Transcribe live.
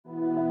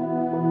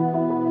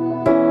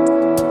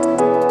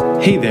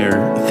Hey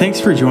there, thanks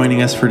for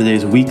joining us for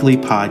today's weekly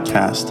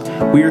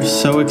podcast. We are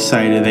so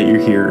excited that you're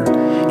here.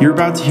 You're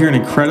about to hear an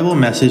incredible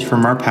message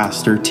from our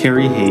pastor,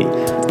 Terry Haight,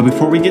 but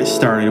before we get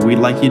started, we'd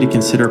like you to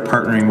consider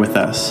partnering with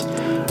us.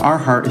 Our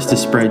heart is to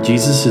spread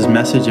Jesus'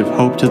 message of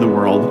hope to the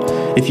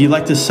world. If you'd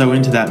like to sow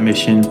into that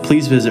mission,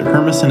 please visit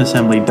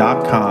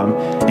hermasonassembly.com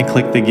and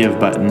click the Give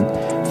button.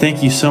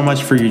 Thank you so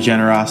much for your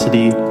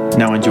generosity.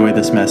 Now enjoy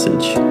this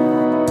message.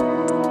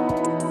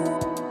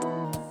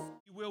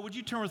 Would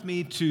you turn with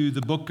me to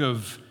the book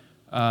of,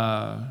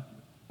 I'm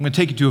going to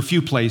take you to a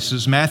few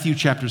places, Matthew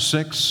chapter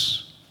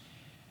 6,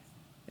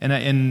 and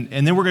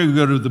then we're going to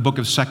go to the book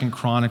of 2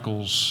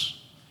 Chronicles.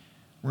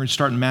 We're going to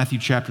start in Matthew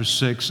chapter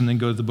 6 and then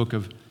go to the book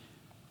of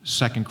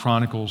 2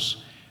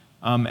 Chronicles.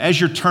 As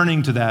you're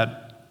turning to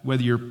that,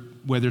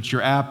 whether it's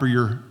your app or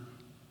your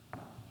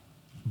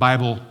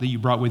Bible that you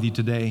brought with you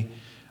today,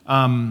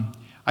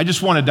 I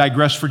just want to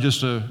digress for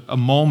just a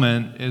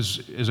moment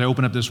as I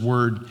open up this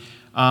word.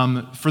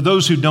 For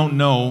those who don't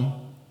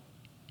know,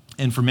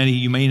 and for many,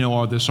 you may know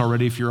all this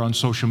already if you're on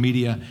social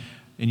media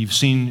and you've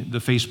seen the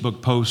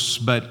Facebook posts,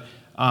 but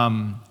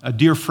a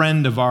dear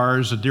friend of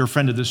ours, a dear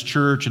friend of this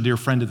church, a dear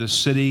friend of this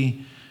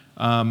city,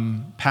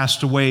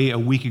 passed away a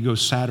week ago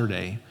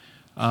Saturday,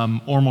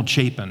 Ormal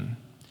Chapin.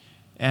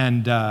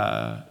 And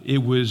I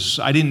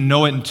didn't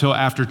know it until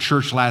after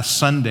church last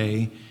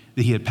Sunday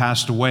that he had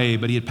passed away,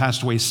 but he had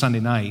passed away Saturday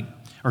night,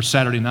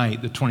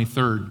 the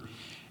 23rd.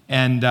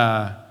 And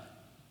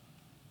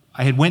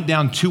I had went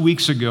down 2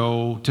 weeks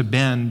ago to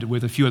Bend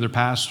with a few other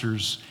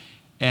pastors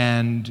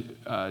and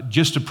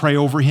just to pray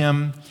over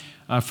him.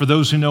 For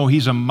those who know,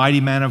 he's a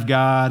mighty man of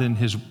God, and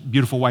his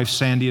beautiful wife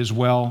Sandy as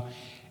well.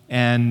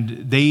 And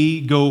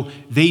they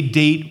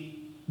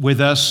date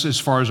with us as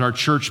far as our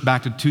church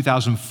back to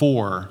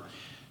 2004.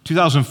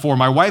 2004,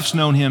 my wife's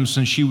known him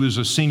since she was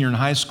a senior in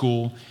high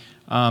school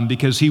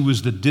because he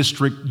was the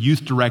district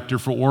youth director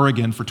for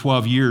Oregon for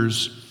 12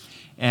 years.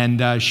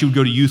 And she would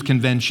go to youth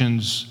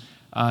conventions,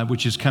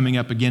 which is coming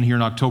up again here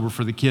in October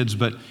for the kids,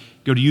 but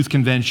go to youth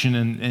convention,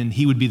 and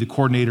he would be the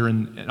coordinator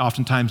and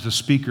oftentimes the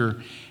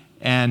speaker.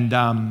 And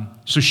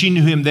so she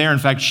knew him there. In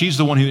fact, she's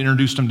the one who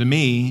introduced him to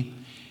me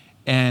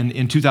and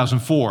in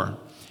 2004.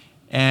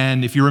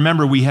 And if you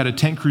remember, we had a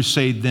tent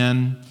crusade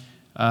then.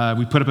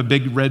 We put up a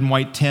big red and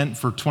white tent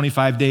for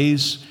 25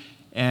 days,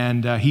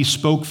 and he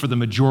spoke for the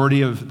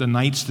majority of the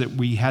nights that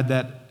we had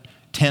that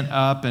tent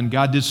up, and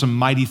God did some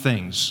mighty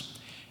things.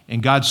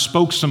 And God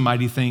spoke some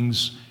mighty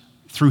things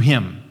through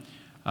him.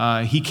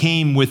 He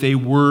came with a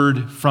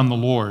word from the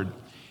Lord.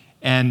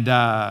 And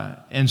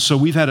so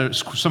we've had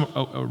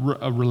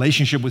a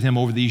relationship with him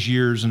over these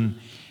years.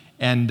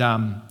 And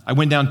I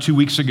went down 2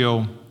 weeks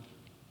ago,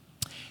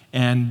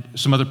 and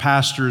some other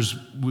pastors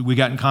we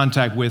got in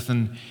contact with,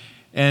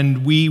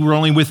 and we were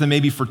only with him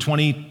maybe for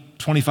 20,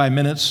 25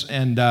 minutes,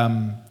 and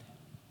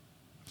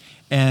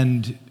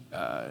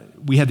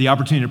we had the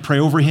opportunity to pray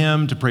over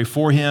him, to pray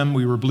for him.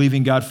 We were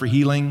believing God for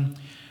healing.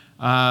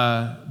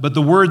 But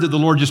the word that the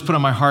Lord just put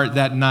on my heart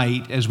that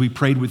night as we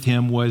prayed with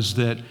him was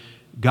that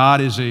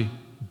God is a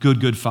good,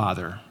 good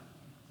Father.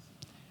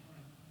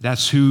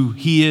 That's who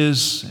he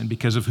is, and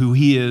because of who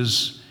he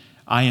is,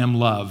 I am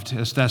loved.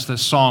 That's the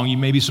song.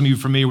 Maybe some of you are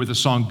familiar with the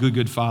song, Good,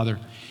 Good Father.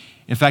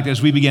 In fact,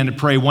 as we began to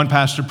pray, one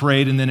pastor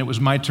prayed, and then it was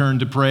my turn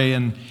to pray,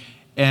 and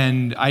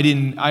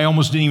I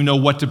almost didn't even know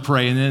what to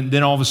pray. And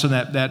then all of a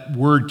sudden that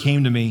word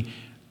came to me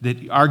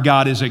that our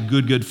God is a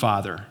good, good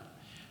Father.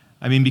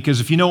 I mean, because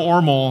if you know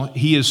Ormal,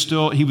 he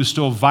was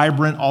still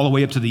vibrant all the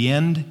way up to the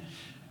end.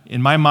 In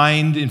my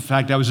mind, in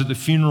fact, I was at the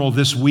funeral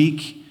this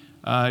week.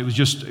 It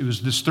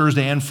was this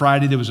Thursday and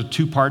Friday. There was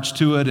 2 parts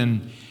to it,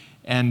 and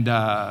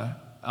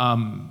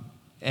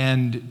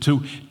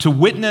to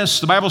witness.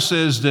 The Bible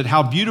says that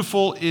how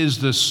beautiful is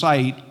the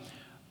sight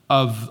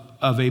of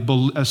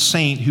a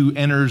saint who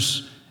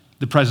enters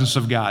the presence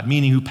of God,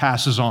 meaning who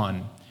passes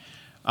on.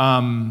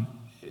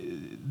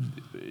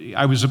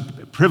 I was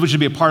privileged to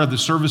be a part of the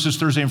services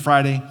Thursday and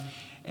Friday,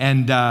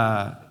 and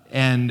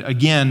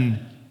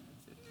again,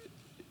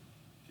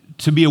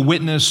 to be a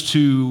witness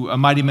to a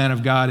mighty man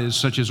of God is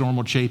such as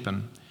Ormal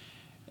Chapin.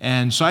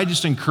 And so I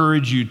just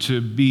encourage you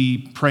to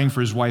be praying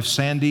for his wife,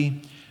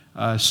 Sandy.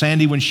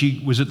 Sandy, when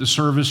she was at the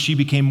service, she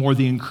became more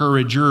the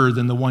encourager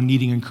than the one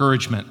needing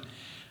encouragement.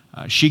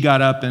 She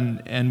got up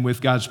and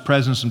with God's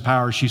presence and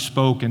power, she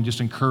spoke and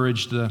just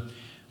encouraged the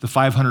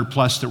 500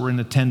 plus that were in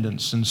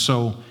attendance. And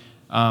so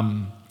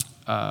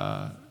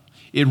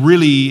it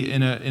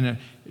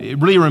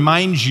really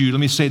reminds you, let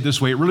me say it this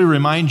way, it really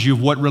reminds you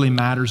of what really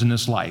matters in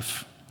this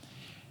life.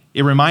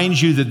 It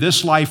reminds you that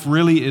this life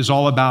really is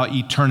all about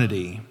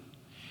eternity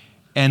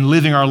and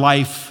living our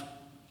life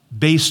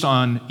based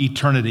on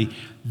eternity.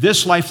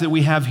 This life that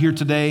we have here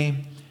today,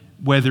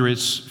 whether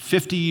it's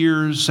 50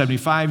 years,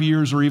 75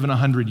 years, or even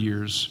 100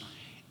 years,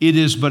 it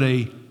is but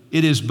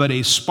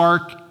a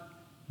spark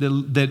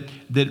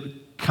that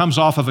comes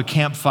off of a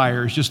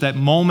campfire. It's just that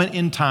moment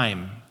in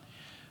time,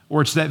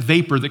 or it's that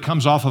vapor that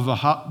comes off of a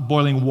hot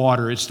boiling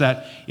water.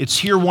 It's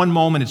here one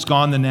moment, it's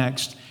gone the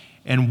next.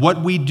 And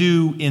what we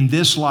do in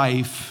this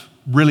life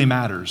really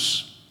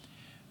matters,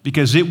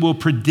 because it will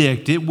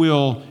predict, it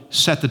will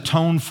set the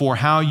tone for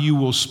how you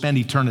will spend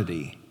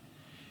eternity.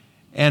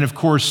 And of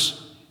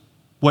course,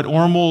 what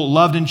Ormel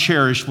loved and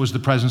cherished was the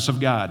presence of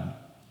God.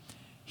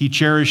 He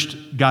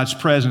cherished God's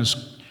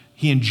presence.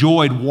 He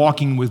enjoyed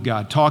walking with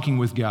God, talking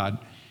with God.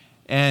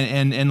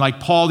 And like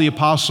Paul the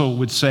Apostle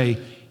would say,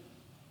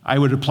 I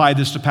would apply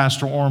this to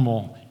Pastor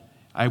Ormel.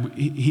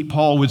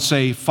 Paul would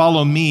say,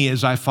 follow me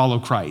as I follow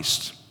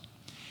Christ.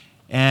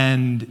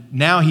 And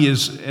now he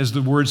is, as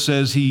the word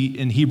says,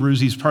 in Hebrews,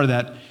 he's part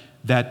of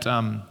that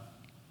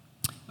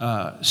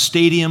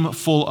stadium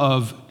full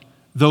of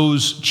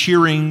those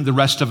cheering the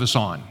rest of us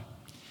on.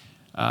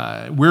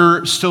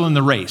 We're still in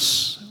the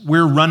race.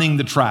 We're running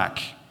the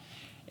track.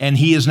 And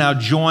he is now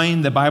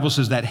joined, the Bible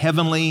says, that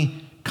heavenly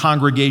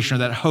congregation or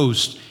that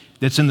host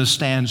that's in the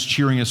stands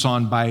cheering us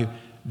on by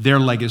their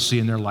legacy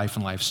and their life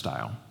and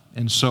lifestyle.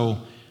 And so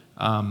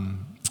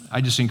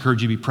I just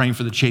encourage you to be praying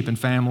for the Chapin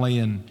family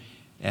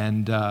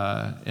and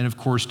of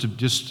course to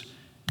just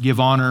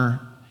give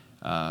honor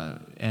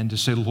and to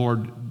say,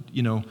 Lord,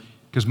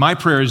 because my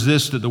prayer is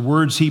this, that the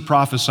words he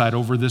prophesied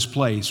over this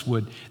place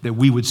that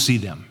we would see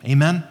them.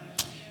 Amen?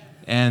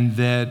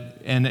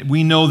 And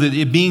we know that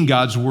it being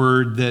God's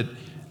word,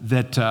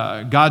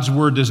 that God's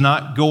word does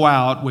not go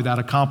out without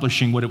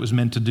accomplishing what it was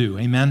meant to do.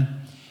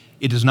 Amen?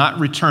 It does not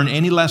return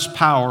any less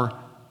powerful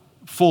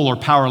or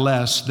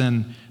powerless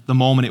than the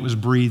moment it was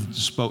breathed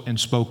and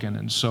spoken.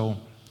 And so,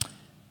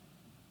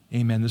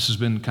 amen. This has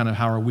been kind of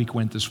how our week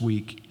went this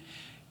week.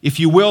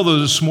 If you will, though,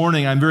 this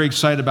morning, I'm very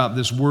excited about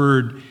this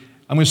word.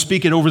 I'm going to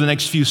speak it over the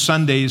next few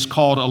Sundays,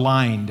 called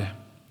aligned.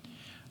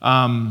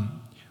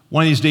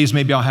 One of these days,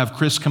 maybe I'll have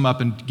Chris come up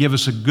and give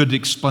us a good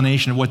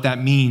explanation of what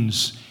that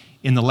means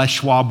in the Les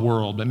Schwab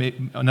world,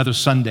 another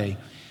Sunday.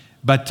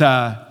 But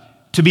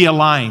to be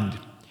aligned.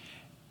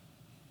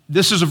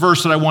 This is a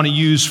verse that I want to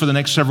use for the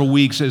next several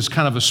weeks as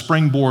kind of a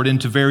springboard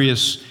into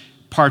various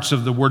parts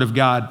of the Word of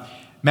God.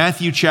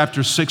 Matthew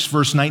chapter 6,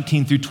 verse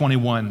 19 through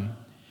 21.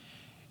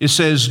 It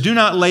says, "Do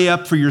not lay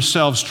up for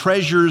yourselves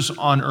treasures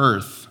on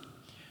earth,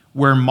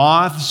 where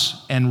moths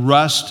and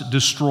rust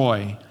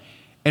destroy,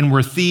 and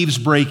where thieves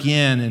break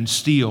in and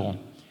steal.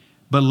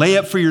 But lay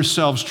up for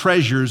yourselves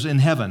treasures in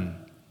heaven."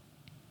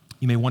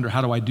 You may wonder,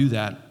 how do I do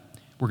that?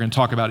 We're going to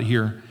talk about it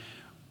here.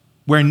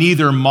 "Where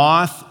neither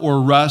moth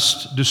or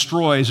rust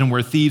destroys, and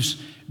where thieves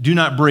do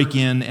not break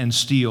in and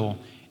steal."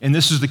 And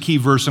this is the key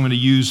verse I'm going to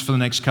use for the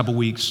next couple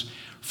weeks.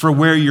 "For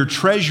where your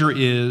treasure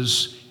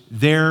is,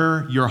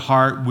 there your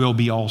heart will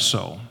be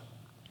also."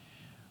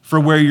 For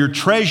where your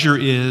treasure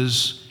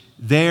is,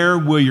 there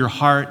will your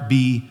heart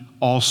be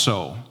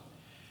also.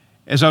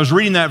 As I was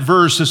reading that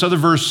verse, this other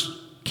verse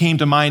came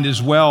to mind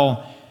as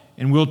well,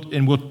 and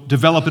we'll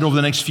develop it over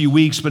the next few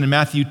weeks. But in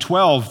Matthew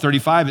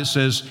 12:35, it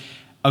says,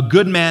 "A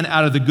good man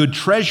out of the good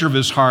treasure of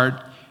his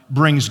heart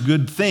brings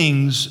good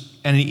things,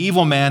 and an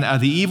evil man out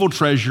of the evil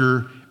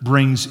treasure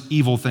brings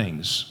evil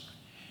things."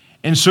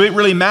 And so it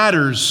really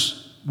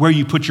matters where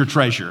you put your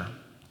treasure,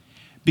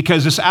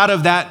 because it's out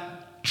of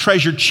that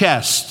treasure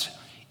chest,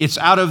 it's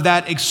out of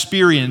that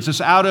experience, it's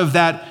out of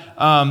that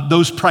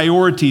those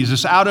priorities,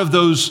 it's out of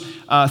those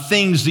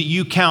things that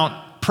you count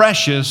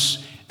precious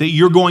that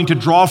you're going to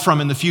draw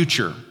from in the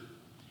future.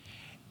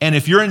 And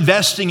if you're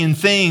investing in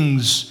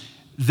things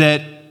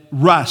that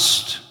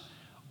rust,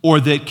 or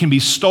that can be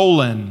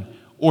stolen,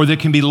 or that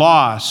can be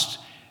lost,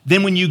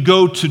 then when you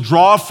go to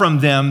draw from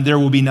them, there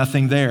will be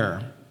nothing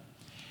there.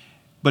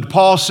 But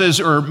Paul says,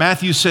 or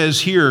Matthew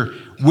says here,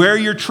 where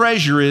your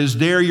treasure is,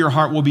 there your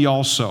heart will be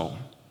also.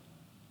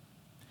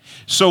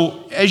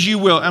 So as you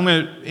will, I'm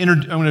going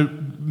to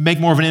make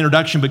more of an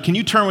introduction, but can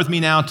you turn with me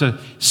now to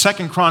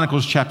 2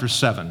 Chronicles chapter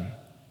 7.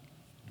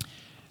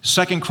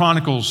 2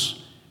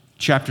 Chronicles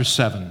chapter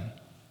 7.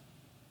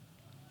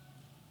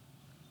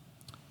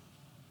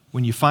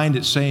 When you find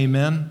it, say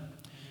amen.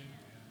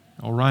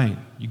 All right,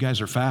 you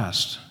guys are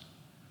fast.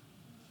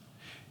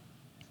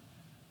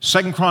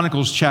 2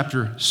 Chronicles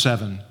chapter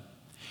 7.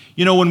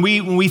 You know, when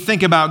we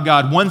think about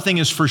God, one thing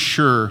is for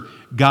sure,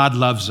 God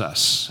loves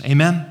us.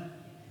 Amen?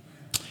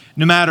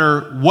 No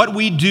matter what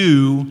we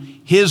do,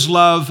 His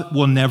love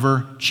will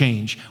never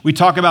change. We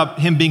talk about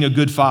Him being a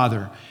good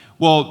Father.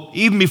 Well,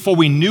 even before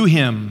we knew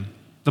Him,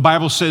 the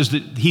Bible says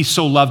that He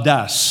so loved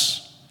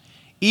us.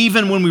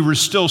 Even when we were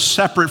still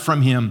separate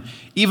from Him,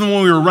 even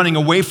when we were running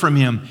away from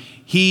Him,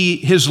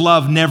 His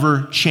love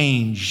never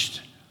changed.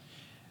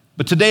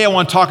 But today I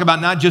want to talk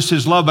about not just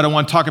His love, but I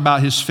want to talk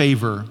about His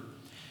favor.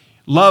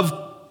 Love,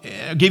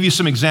 I'll give you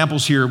some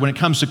examples here when it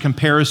comes to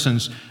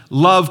comparisons.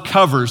 Love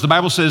covers. The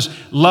Bible says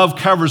love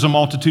covers a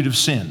multitude of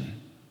sin.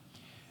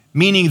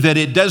 Meaning that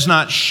it does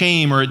not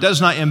shame, or it does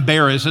not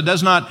embarrass, it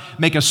does not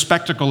make a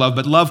spectacle of,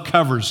 but love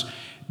covers.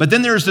 But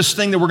then there's this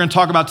thing that we're going to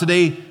talk about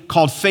today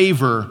called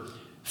favor.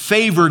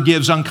 Favor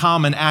gives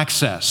uncommon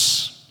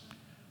access,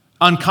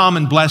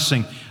 uncommon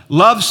blessing.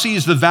 Love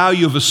sees the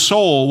value of a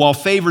soul, while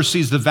favor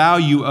sees the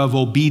value of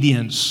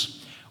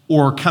obedience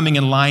or coming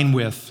in line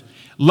with.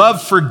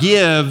 Love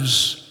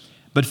forgives,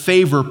 but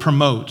favor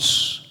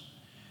promotes.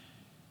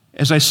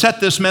 As I set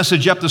this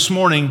message up this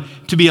morning,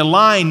 to be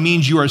aligned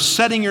means you are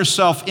setting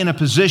yourself in a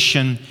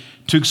position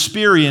to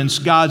experience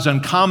God's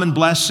uncommon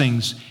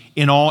blessings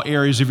in all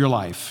areas of your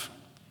life.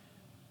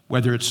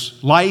 Whether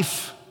it's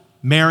life,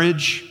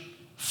 marriage,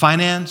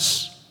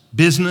 finance,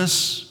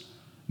 business,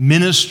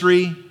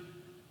 ministry,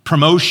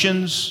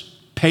 promotions,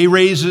 pay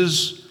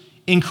raises,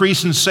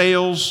 increase in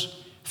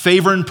sales,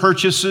 favor in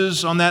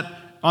purchases on that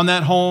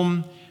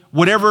home,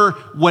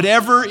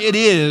 whatever it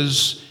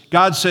is,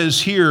 God says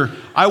here,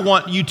 I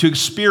want you to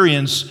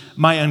experience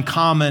my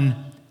uncommon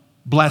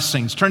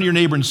blessings. Turn to your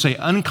neighbor and say,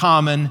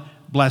 uncommon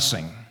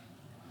blessing.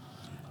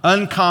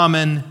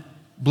 Uncommon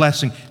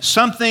blessing.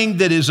 Something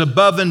that is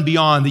above and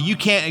beyond, that you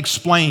can't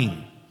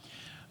explain.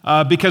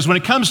 Because when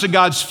it comes to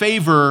God's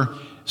favor,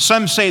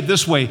 some say it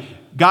this way,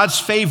 God's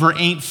favor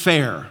ain't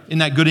fair. Isn't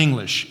that good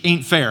English?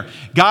 Ain't fair.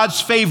 God's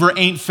favor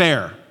ain't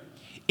fair.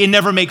 It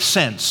never makes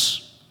sense.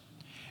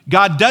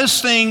 God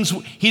does things,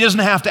 He doesn't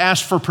have to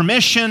ask for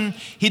permission.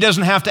 He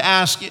doesn't have to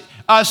ask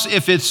us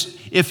if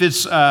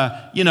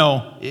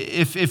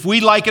we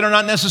like it or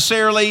not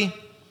necessarily.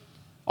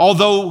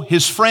 Although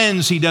His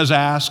friends He does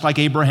ask, like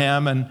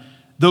Abraham and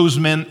those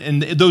men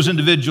and those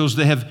individuals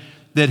that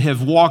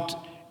have walked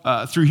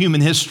through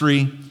human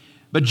history.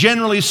 But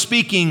generally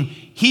speaking,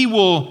 He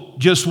will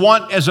just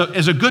want, as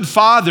a good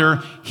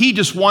father, He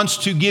just wants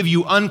to give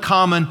you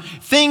uncommon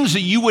things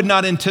that you would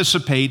not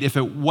anticipate if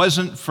it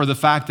wasn't for the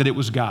fact that it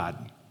was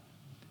God.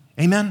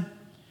 Amen?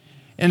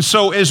 And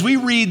so as we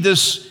read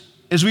this,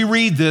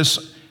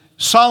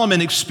 Solomon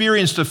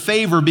experienced a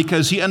favor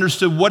because he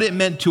understood what it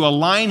meant to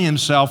align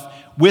himself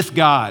with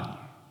God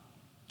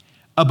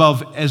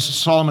above, as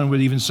Solomon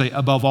would even say,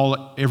 above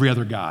every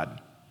other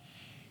god.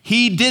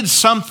 He did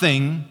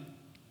something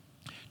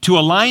to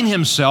align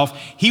himself.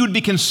 He would be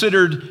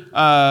considered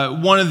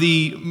one of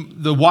the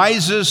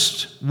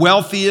wisest,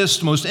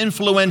 wealthiest, most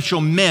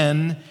influential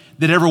men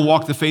that ever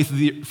walked the face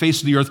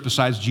of the earth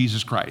besides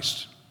Jesus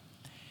Christ.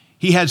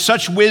 He had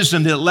such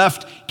wisdom that it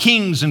left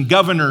kings and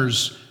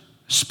governors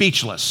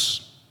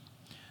speechless.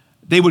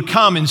 They would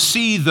come and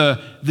see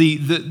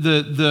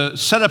the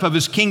setup of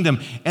his kingdom,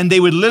 and they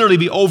would literally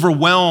be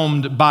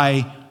overwhelmed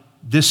by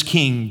this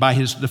king, by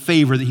the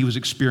favor that he was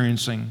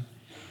experiencing.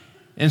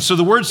 And so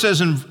the word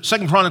says in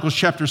 2 Chronicles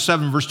chapter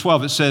 7, verse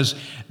 12, it says,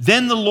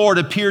 "Then the Lord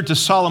appeared to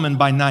Solomon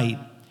by night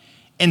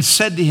and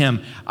said to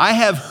him, I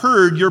have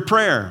heard your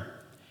prayer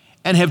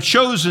and have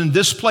chosen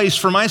this place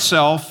for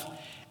myself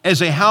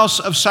as a house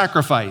of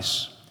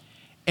sacrifice.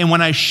 And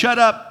when I shut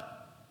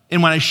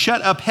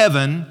up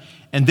heaven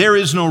and there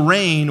is no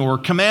rain, or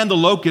command the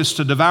locusts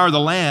to devour the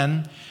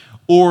land,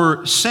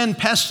 or send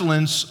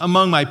pestilence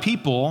among my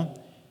people,"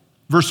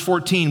 verse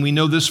 14, we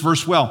know this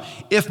verse well.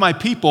 "If my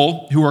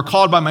people who are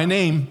called by my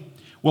name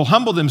will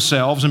humble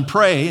themselves and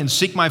pray and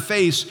seek my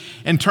face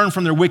and turn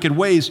from their wicked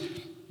ways,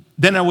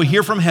 then I will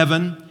hear from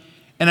heaven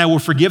and I will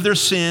forgive their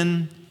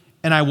sin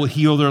and I will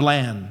heal their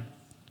land."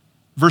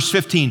 Verse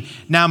 15,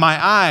 "Now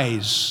my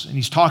eyes," and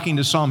he's talking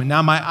to Solomon,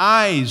 "now my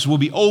eyes will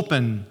be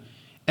open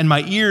and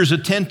my ears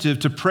attentive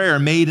to prayer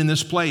made in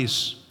this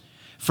place.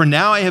 For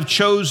now I have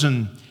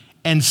chosen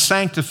and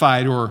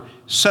sanctified," or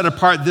set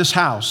apart, "this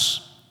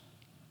house,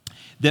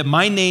 that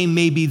my name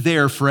may be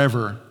there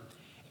forever,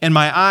 and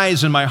my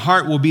eyes and my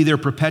heart will be there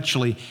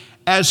perpetually.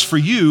 As for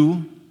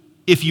you,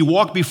 if you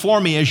walk before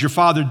me as your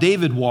father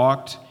David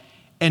walked,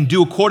 and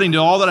do according to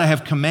all that I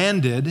have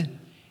commanded,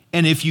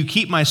 and if you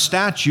keep my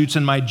statutes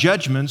and my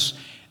judgments,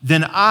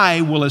 then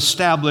I will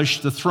establish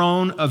the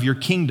throne of your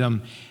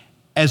kingdom,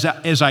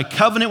 as I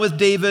covenant with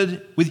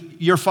David, with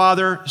your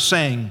father,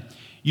 saying,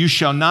 you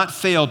shall not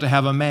fail to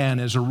have a man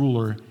as a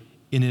ruler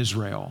in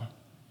Israel."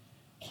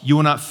 You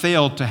will not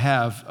fail to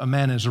have a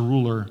man as a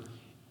ruler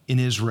in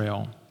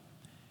Israel.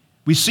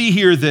 We see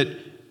here that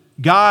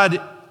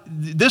God,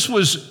 this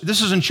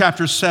is in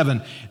chapter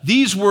 7.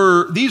 This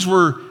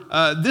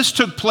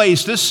took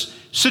place, this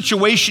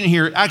situation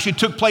here actually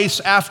took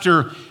place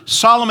after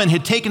Solomon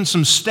had taken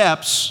some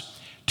steps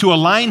to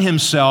align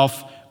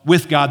himself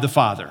with God the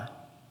Father.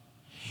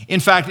 In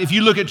fact, if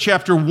you look at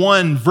chapter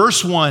 1,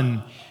 verse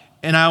 1,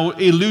 and I'll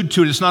allude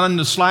to it, it's not on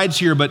the slides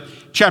here, but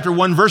chapter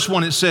 1, verse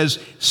 1, it says,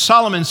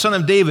 "Solomon, son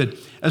of David,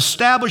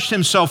 established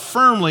himself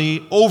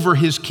firmly over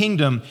his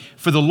kingdom,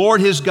 for the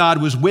Lord his God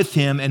was with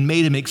him and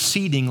made him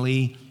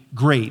exceedingly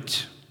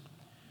great."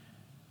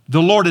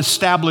 The Lord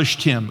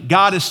established him.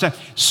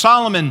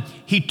 Solomon,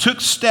 he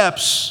took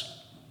steps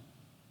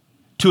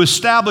to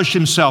establish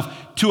himself,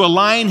 to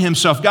align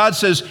himself. God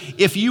says,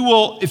 if you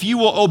will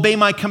obey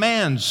my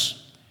commands,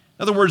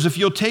 in other words, if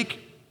you'll take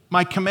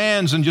my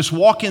commands and just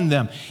walk in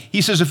them.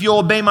 He says, if you'll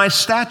obey my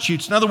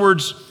statutes, in other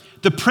words,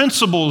 the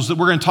principles that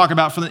we're going to talk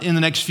about in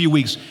the next few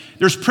weeks.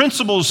 There's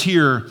principles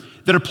here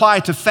that apply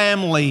to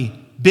family,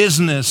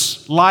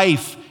 business,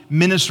 life,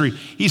 ministry.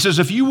 He says,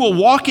 if you will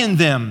walk in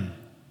them,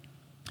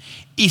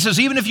 he says,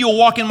 even if you'll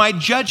walk in my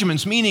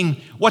judgments, meaning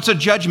what's a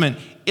judgment?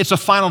 It's a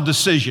final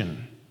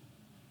decision.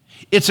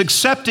 It's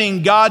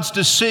accepting God's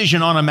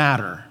decision on a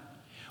matter.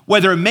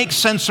 Whether it makes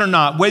sense or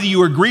not, whether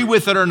you agree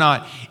with it or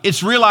not,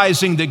 it's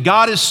realizing that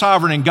God is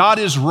sovereign and God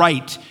is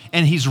right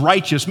and he's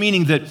righteous,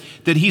 meaning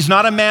that he's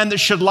not a man that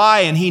should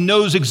lie, and he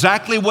knows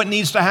exactly what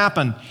needs to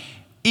happen.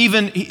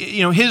 Even,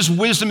 his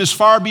wisdom is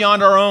far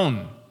beyond our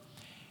own.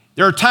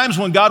 There are times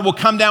when God will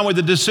come down with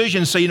a decision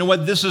and say, you know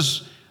what, this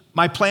is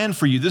my plan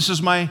for you. This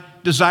is my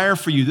desire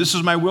for you. This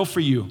is my will for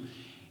you.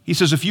 He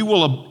says, if you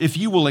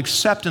will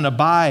accept and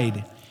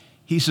abide,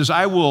 he says,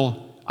 I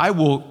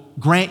will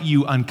grant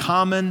you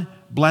uncommon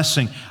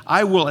blessing.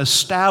 I will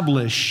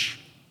establish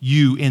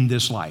you in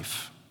this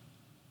life.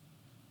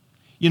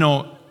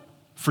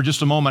 For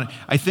just a moment,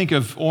 I think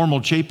of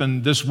Ormel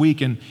Chapin this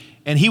week, and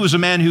he was a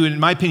man who, in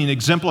my opinion,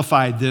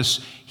 exemplified this.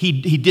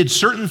 He did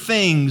certain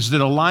things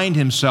that aligned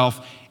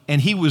himself, and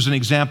he was an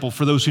example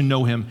for those who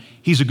know him.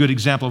 He's a good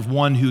example of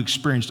one who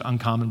experienced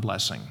uncommon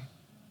blessing.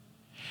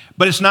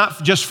 But it's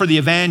not just for the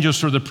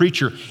evangelist or the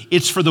preacher.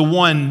 It's for the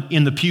one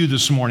in the pew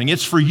this morning.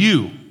 It's for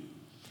you.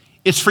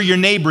 It's for your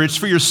neighbor. It's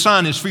for your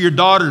son. It's for your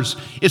daughters.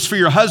 It's for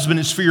your husband.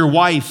 It's for your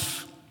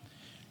wife.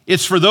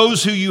 It's for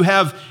those who you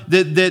have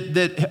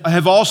that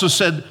have also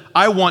said,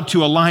 I want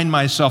to align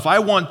myself. I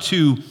want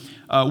to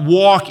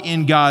walk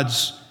in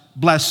God's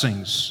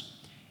blessings.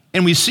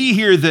 And we see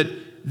here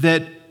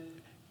that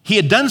he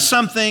had done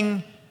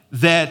something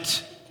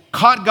that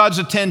caught God's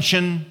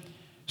attention,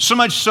 so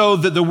much so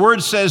that the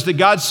word says that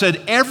God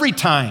said, every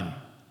time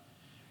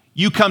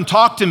you come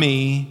talk to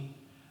me,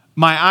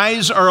 my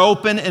eyes are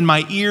open and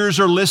my ears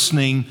are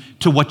listening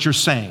to what you're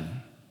saying.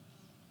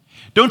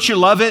 Don't you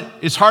love it?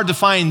 It's hard to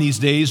find these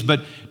days,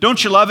 but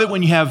don't you love it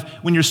when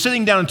you're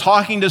sitting down and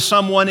talking to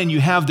someone and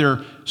you have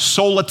their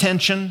sole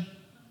attention?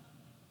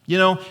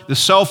 The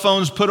cell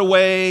phone's put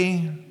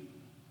away.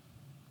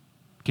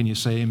 Can you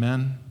say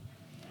amen?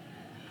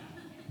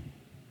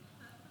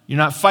 You're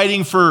not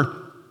fighting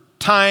for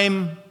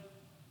time.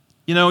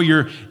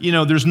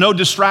 There's no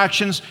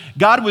distractions.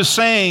 God was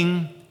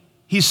saying,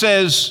 he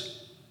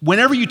says,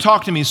 whenever you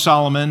talk to me,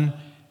 Solomon,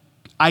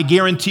 I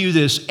guarantee you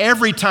this,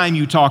 every time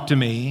you talk to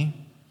me,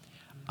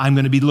 I'm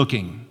going to be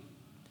looking.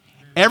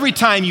 Every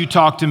time you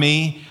talk to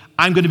me,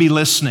 I'm going to be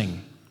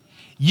listening.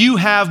 You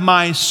have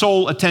my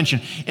sole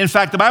attention. In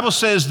fact, the Bible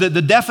says that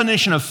the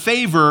definition of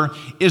favor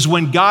is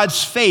when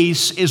God's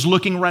face is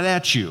looking right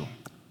at you.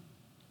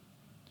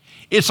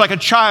 It's like a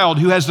child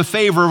who has the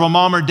favor of a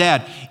mom or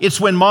dad. It's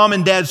when mom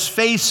and dad's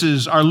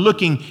faces are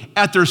looking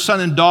at their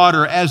son and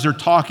daughter as they're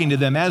talking to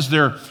them, as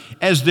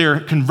they're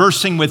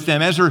conversing with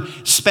them, as they're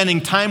spending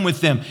time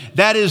with them.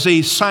 That is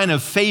a sign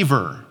of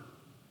favor.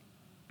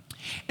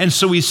 And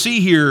so we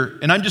see here,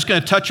 and I'm just going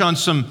to touch on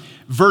some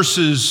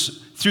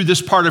verses through this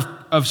part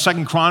of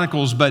 2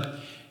 Chronicles, but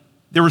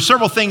there were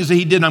several things that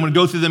he did, and I'm going to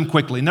go through them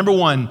quickly. Number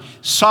one,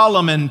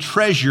 Solomon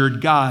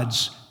treasured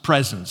God's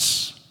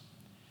presence.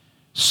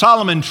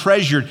 Solomon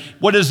treasured,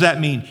 what does that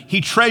mean?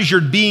 He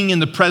treasured being in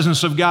the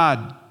presence of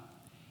God.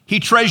 He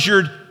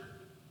treasured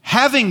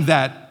having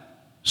that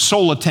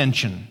sole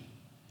attention.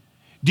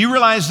 Do you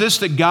realize this,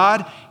 that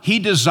God, he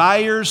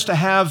desires to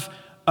have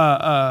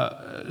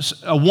a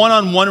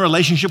one-on-one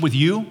relationship with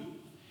you?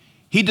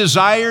 He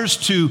desires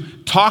to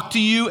talk to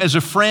you as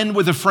a friend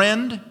with a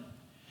friend.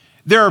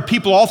 There are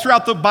people all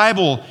throughout the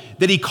Bible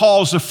that he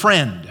calls a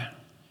friend.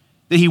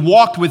 That he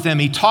walked with them,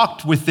 he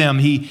talked with them,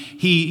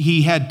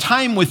 he had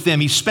time with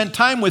them, he spent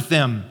time with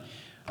them.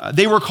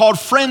 They were called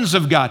friends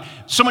of God.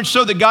 So much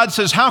so that God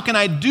says, how can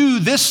I do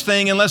this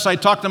thing unless I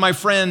talk to my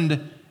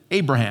friend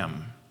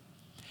Abraham?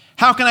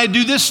 How can I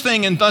do this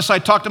thing unless I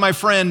talk to my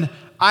friend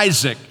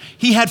Isaac?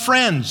 He had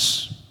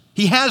friends.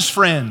 He has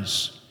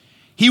friends.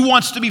 He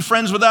wants to be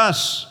friends with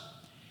us.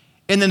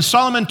 And then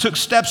Solomon took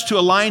steps to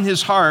align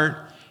his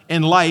heart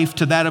and life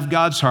to that of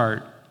God's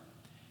heart.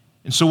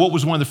 And so what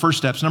was one of the first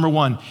steps? Number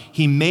one,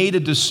 he made a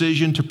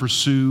decision to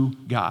pursue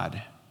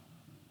God.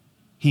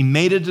 He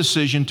made a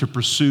decision to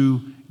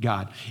pursue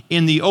God.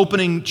 In the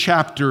opening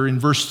chapter, in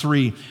verse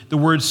 3, the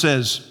word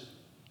says,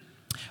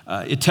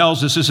 it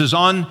tells us,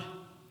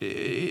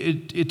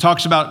 it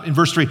talks about, in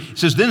verse 3, it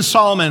says, then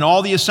Solomon and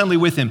all the assembly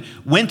with him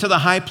went to the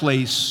high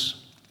place.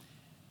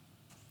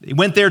 They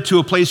went there to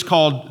a place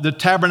called the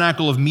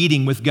Tabernacle of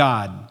Meeting with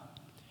God.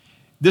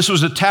 This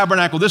was a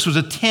tabernacle, this was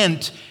a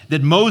tent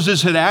that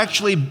Moses had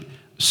actually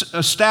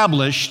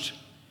established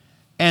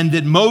and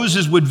that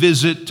Moses would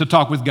visit to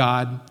talk with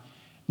God.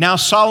 Now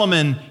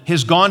Solomon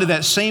has gone to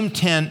that same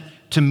tent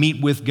to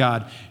meet with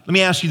God. Let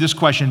me ask you this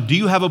question. Do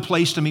you have a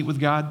place to meet with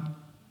God?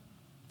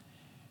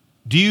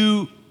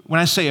 When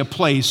I say a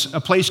place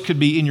could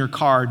be in your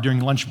car during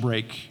lunch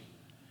break.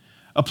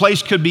 A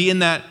place could be in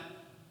that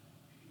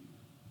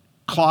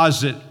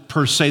closet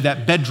per se,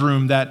 that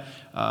bedroom, that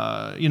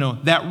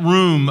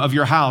room of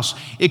your house.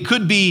 It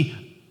could be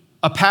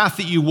a path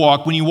that you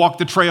walk when you walk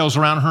the trails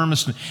around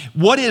Hermiston.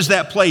 What is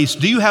that place?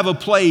 Do you have a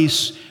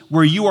place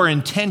where you are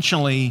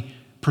intentionally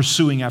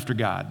pursuing after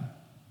God?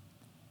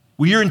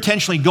 Where you're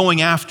intentionally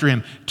going after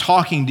him,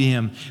 talking to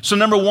him. So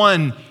number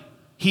one,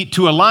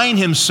 to align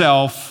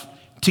himself,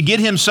 to get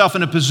himself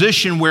in a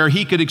position where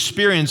he could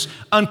experience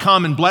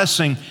uncommon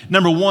blessing,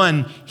 number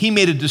one, he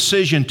made a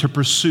decision to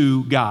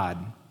pursue God.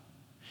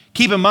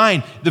 Keep in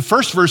mind, the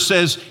first verse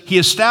says he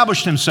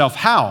established himself.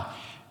 How?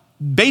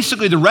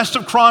 Basically, the rest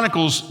of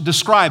Chronicles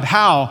describe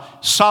how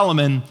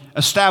Solomon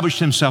established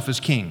himself as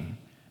king.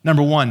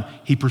 Number one,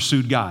 he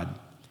pursued God.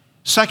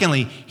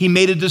 Secondly, he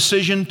made a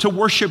decision to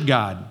worship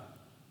God.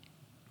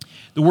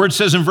 The word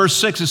says in verse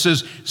 6, it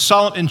says,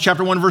 in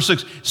chapter 1, verse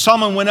 6,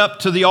 Solomon went up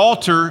to the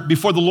altar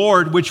before the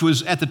Lord, which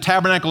was at the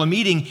tabernacle of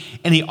meeting,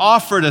 and he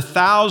offered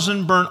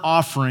 1,000 burnt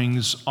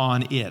offerings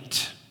on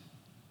it.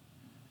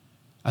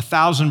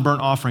 1,000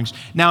 burnt offerings.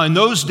 Now, in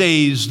those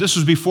days, this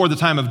was before the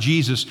time of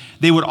Jesus,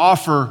 they would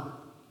offer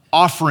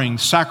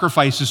offerings,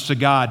 sacrifices to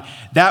God.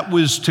 That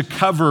was to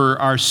cover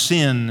our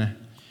sin,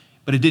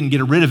 but it didn't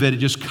get rid of it, it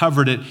just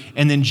covered it.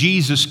 And then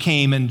Jesus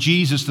came, and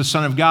Jesus, the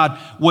Son of God,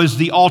 was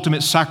the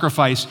ultimate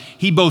sacrifice.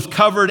 He both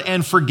covered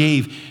and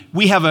forgave.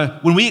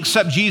 When we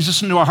accept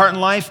Jesus into our heart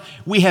and life,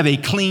 we have a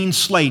clean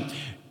slate.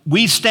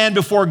 We stand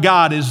before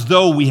God as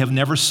though we have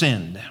never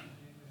sinned.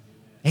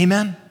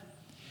 Amen?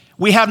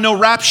 We have no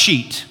rap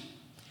sheet.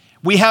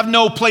 We have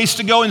no place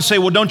to go and say,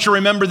 well, don't you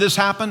remember this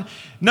happened?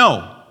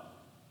 No.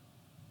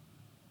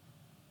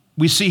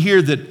 We see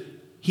here that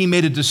he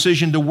made a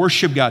decision to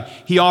worship God.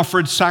 He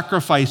offered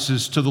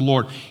sacrifices to the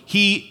Lord.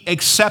 He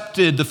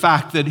accepted the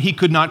fact that he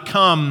could not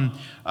come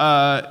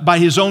by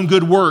his own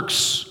good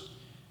works.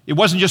 It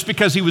wasn't just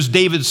because he was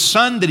David's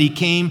son that he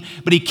came,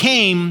 but he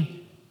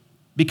came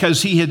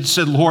because he had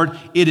said, Lord,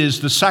 it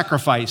is the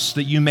sacrifice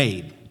that you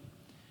made,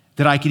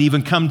 that I could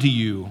even come to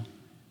you,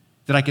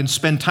 that I can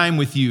spend time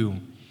with you.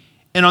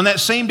 And on that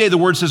same day, the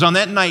word says, on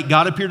that night,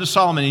 God appeared to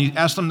Solomon, and he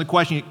asked him the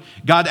question.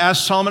 God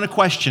asked Solomon a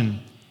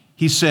question.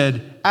 He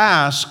said,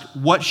 ask,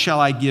 what shall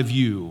I give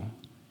you?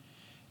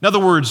 In other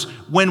words,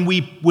 when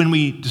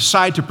we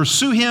decide to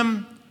pursue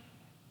him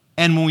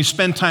and when we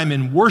spend time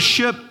in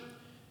worship,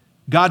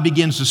 God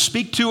begins to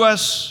speak to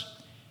us.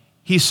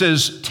 He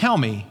says, tell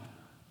me,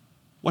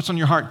 what's on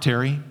your heart,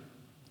 Terry?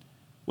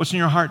 What's on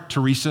your heart,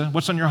 Teresa?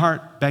 What's on your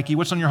heart, Becky?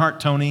 What's on your heart,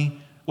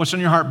 Tony? What's on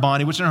your heart,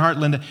 Bonnie? What's on your heart,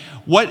 Linda?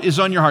 What is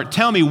on your heart?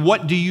 Tell me,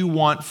 what do you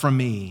want from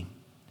me?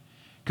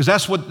 Because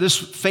that's what this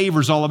favor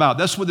is all about.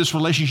 That's what this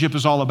relationship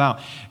is all about.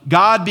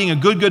 God, being a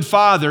good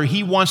father,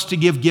 he wants to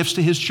give gifts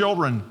to his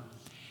children.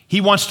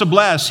 He wants to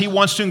bless. He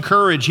wants to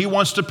encourage. He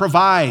wants to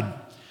provide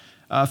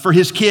for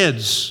his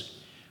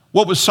kids.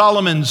 What was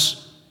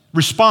Solomon's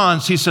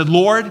response? He said,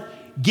 Lord,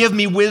 give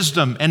me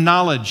wisdom and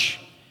knowledge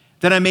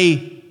that I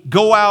may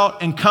go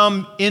out and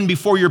come in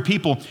before your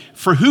people.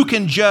 For who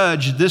can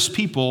judge this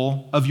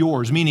people of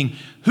yours? Meaning,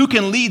 who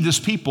can lead this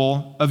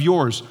people of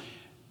yours?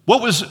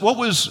 What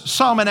was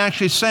Solomon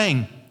actually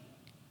saying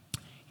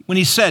when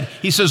he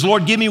says,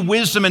 Lord, give me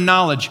wisdom and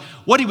knowledge?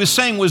 What he was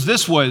saying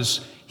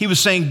he was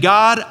saying,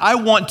 God, I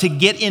want to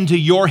get into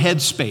your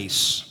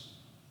headspace.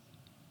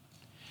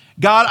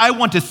 God, I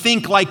want to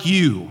think like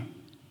you.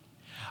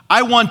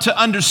 I want to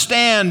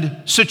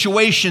understand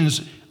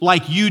situations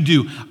like you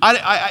do.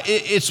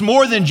 It's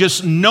more than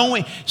just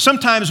knowing.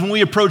 Sometimes when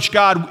we approach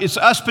God, it's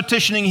us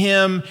petitioning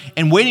him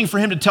and waiting for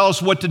him to tell us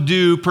what to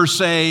do per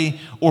se,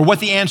 or what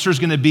the answer is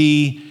going to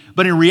be.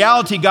 But in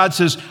reality, God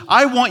says,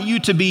 I want you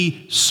to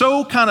be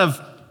so kind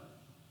of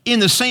in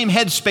the same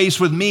headspace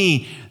with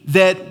me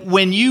that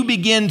when you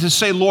begin to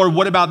say, Lord,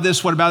 what about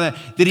this, what about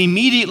that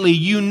immediately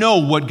you know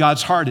what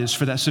God's heart is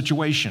for that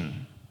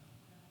situation.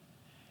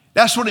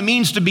 That's what it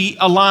means to be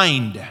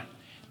aligned.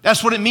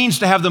 That's what it means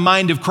to have the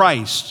mind of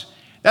Christ.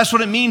 That's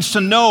what it means to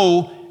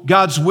know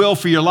God's will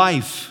for your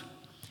life.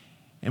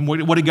 And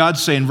what did God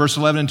say in verse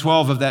 11 and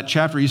 12 of that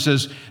chapter? He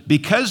says,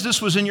 because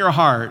this was in your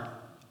heart,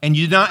 and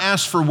you did not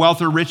ask for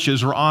wealth or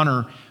riches or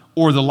honor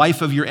or the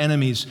life of your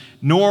enemies,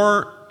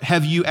 nor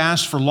have you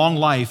asked for long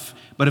life,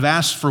 but have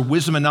asked for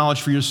wisdom and knowledge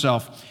for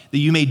yourself, that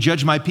you may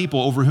judge my people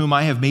over whom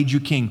I have made you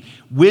king.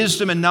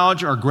 Wisdom and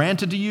knowledge are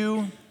granted to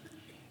you,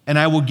 and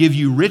I will give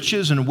you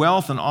riches and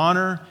wealth and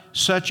honor,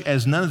 such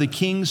as none of the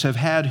kings have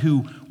had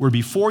who were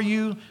before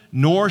you,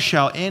 nor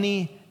shall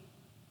any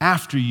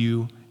after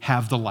you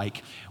have the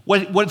like.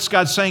 What's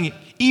God saying?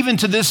 Even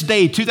to this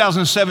day,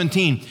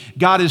 2017,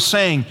 God is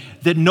saying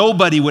that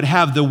nobody would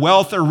have the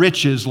wealth or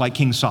riches like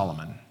King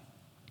Solomon.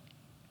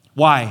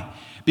 Why?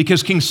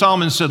 Because King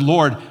Solomon said,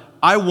 Lord,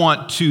 I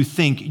want to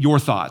think your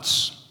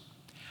thoughts.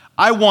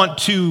 I want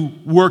to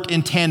work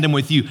in tandem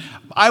with you.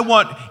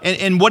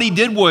 And what he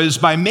did was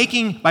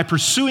by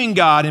pursuing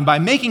God and by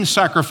making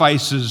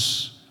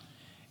sacrifices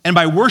and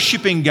by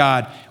worshiping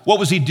God, what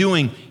was he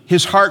doing?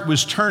 His heart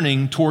was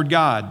turning toward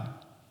God.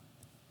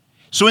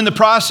 So in the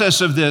process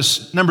of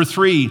this, number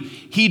 3,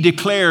 he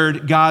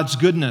declared God's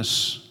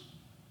goodness.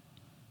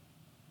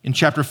 In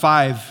chapter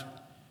 5,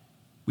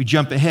 we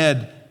jump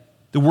ahead.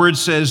 The word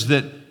says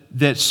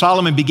that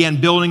Solomon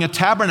began building a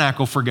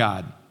tabernacle for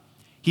God.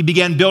 He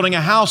began building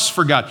a house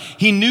for God.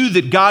 He knew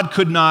that God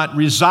could not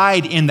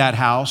reside in that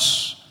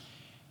house.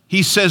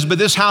 He says, but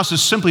this house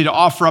is simply to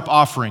offer up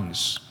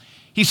offerings.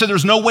 He said,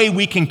 there's no way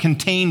we can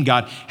contain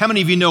God. How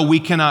many of you know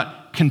we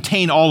cannot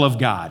contain all of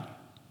God?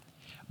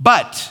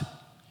 But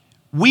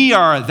we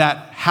are that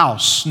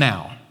house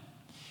now.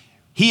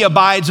 He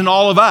abides in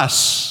all of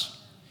us.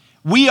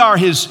 We are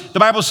his. The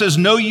Bible says,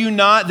 know you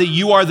not that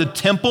you are the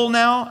temple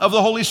now of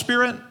the Holy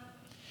Spirit?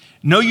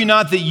 Know you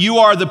not that you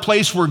are the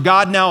place where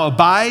God now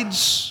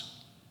abides?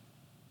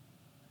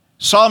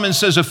 Solomon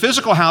says a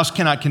physical house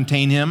cannot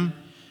contain him,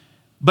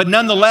 but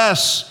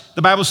nonetheless,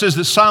 the Bible says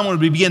that Solomon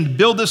would begin to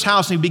build this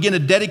house and he'd begin to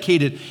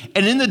dedicate it.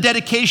 And in the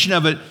dedication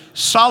of it,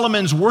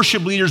 Solomon's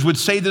worship leaders would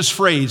say this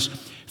phrase,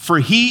 "For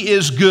he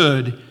is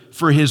good,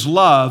 for his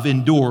love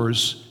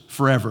endures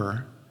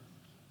forever."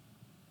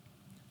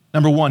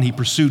 Number one, he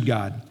pursued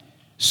God.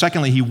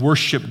 Secondly, he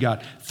worshiped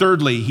God.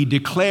 Thirdly, he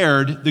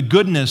declared the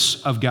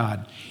goodness of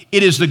God.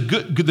 It is the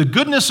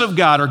goodness of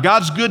God, or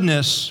God's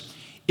goodness,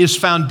 is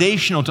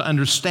foundational to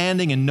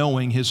understanding and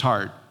knowing his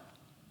heart.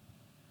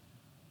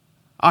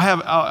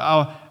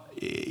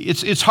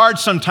 It's hard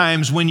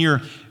sometimes when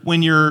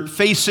you're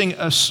facing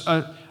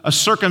a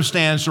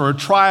circumstance or a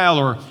trial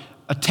or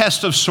a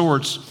test of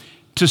sorts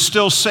to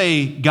still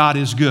say God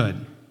is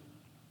good.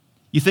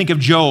 You think of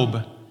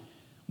Job,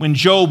 when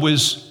Job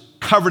was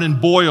covered in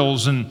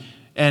boils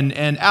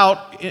and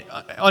out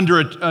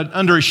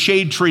under a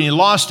shade tree, and he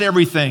lost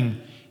everything.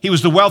 He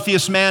was the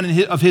wealthiest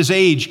man of his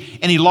age,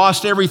 and he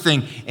lost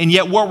everything. And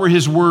yet, what were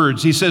his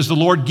words? He says, "The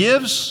Lord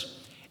gives,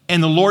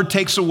 and the Lord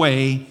takes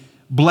away.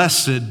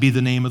 Blessed be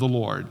the name of the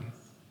Lord."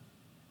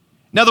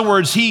 In other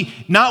words, he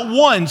not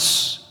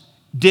once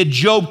did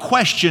Job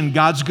question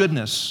God's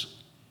goodness.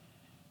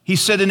 He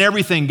said in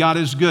everything, God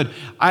is good.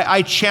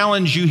 I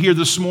challenge you here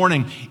this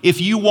morning,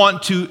 if you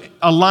want to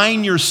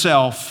align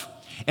yourself,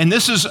 and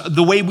this is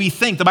the way we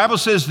think. The Bible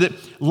says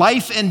that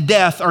life and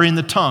death are in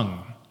the tongue.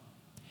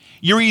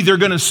 You're either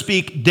going to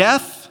speak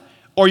death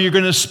or you're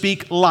going to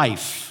speak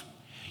life.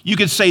 You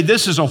could say,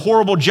 this is a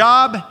horrible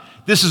job.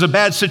 This is a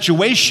bad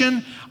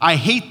situation. I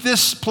hate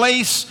this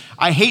place.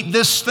 I hate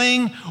this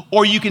thing.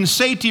 Or you can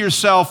say to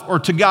yourself or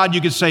to God,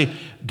 you could say,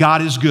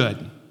 God is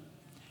good.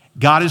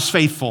 God is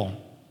faithful.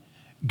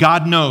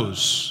 God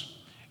knows.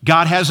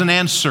 God has an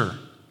answer.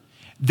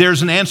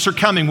 There's an answer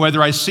coming,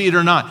 whether I see it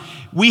or not.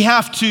 We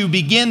have to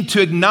begin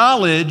to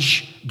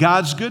acknowledge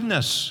God's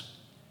goodness.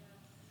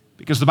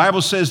 Because the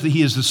Bible says that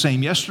he is the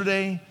same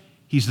yesterday,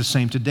 he's the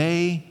same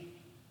today,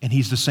 and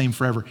he's the same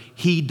forever.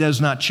 He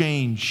does not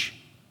change.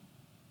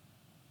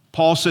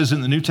 Paul says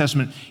in the New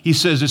Testament, he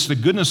says it's the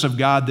goodness of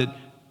God that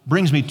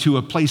brings me to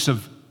a place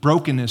of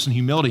brokenness and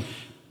humility.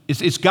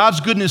 It's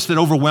God's goodness that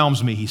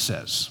overwhelms me, he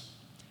says,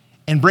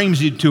 and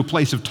brings you to a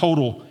place of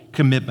total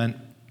commitment.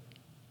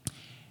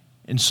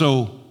 And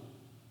so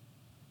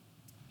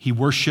he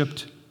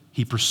worshiped,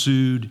 he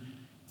pursued,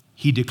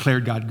 he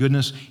declared God's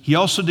goodness. He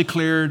also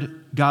declared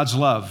God's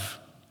love.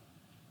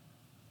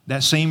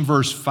 That same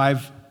verse,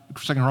 2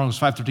 Chronicles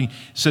 5:13,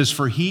 says,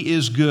 "For he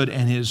is good,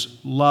 and his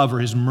love," or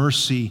his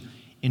mercy,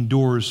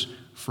 "endures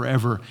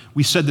forever."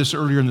 We said this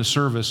earlier in the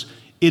service.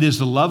 It is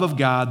the love of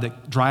God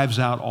that drives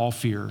out all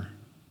fear.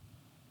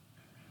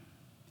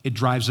 It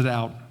drives it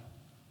out.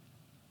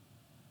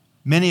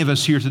 Many of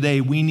us here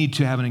today, we need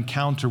to have an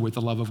encounter with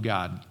the love of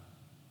God.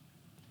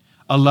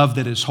 A love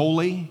that is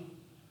holy,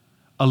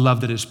 a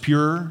love that is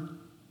pure,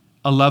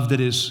 a love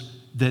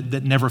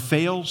that never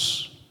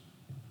fails.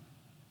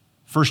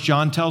 1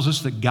 John tells us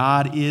that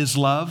God is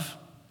love.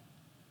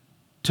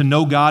 To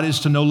know God is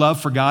to know love,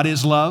 for God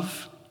is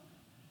love.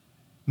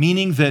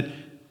 Meaning that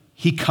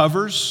he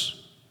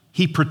covers,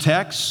 he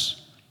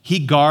protects, he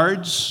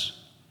guards,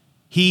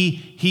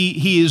 he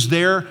is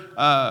there,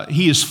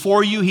 he is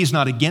for you, he's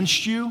not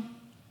against you.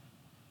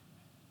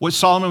 What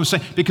Solomon was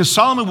saying, because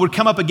Solomon would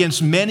come up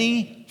against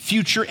many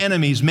future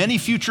enemies, many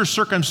future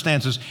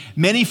circumstances,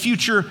 many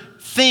future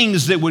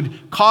things that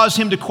would cause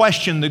him to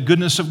question the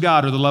goodness of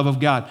God or the love of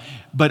God.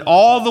 But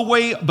all the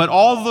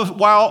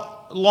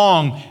while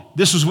long,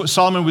 this is what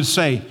Solomon would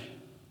say.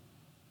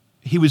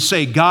 He would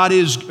say, God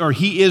is, or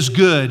he is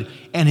good,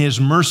 and his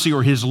mercy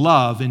or his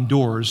love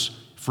endures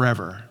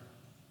forever.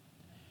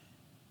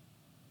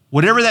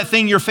 Whatever that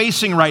thing you're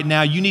facing right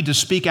now, you need to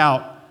speak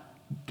out,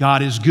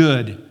 God is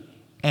good,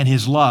 and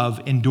his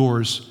love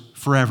endures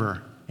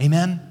forever.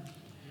 Amen?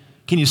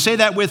 Can you say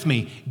that with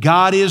me?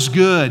 God is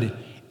good,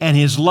 and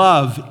his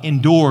love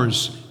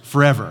endures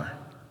forever.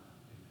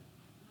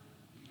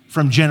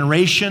 From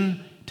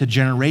generation to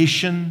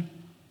generation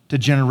to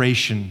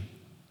generation.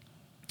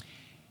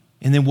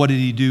 And then what did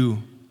he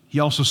do?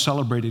 He also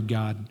celebrated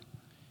God.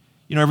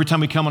 You know, every time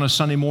we come on a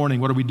Sunday morning,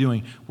 what are we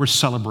doing? We're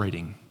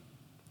celebrating.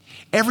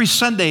 Every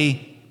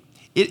Sunday,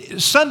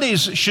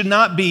 Sundays should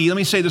not be, let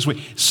me say it this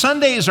way,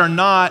 Sundays are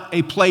not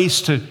a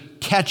place to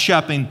catch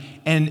up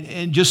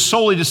and just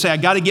solely to say, I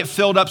got to get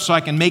filled up so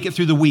I can make it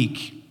through the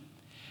week.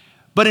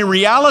 But in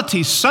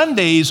reality,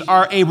 Sundays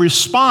are a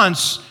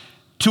response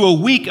to a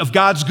week of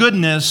God's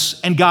goodness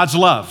and God's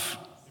love.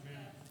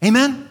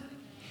 Amen?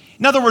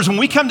 In other words, when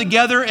we come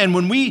together and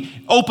when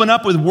we open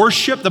up with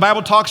worship, the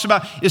Bible talks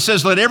about, it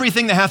says, let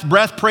everything that hath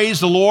breath praise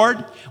the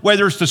Lord,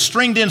 whether it's the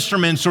stringed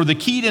instruments or the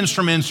keyed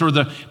instruments or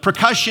the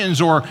percussions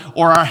or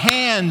our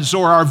hands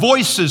or our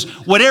voices,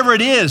 whatever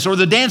it is, or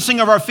the dancing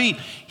of our feet.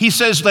 He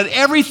says, let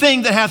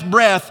everything that hath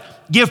breath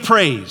give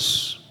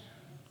praise.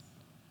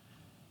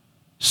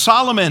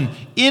 Solomon,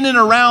 in and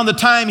around the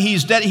time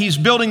he's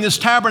building this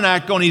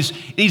tabernacle, and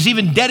he's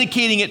even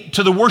dedicating it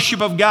to the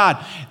worship of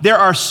God, there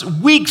are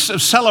weeks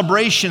of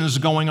celebrations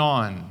going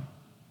on.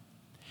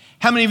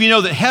 How many of you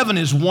know that heaven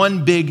is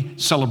one big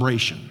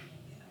celebration?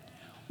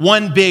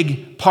 One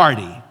big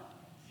party.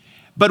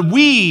 But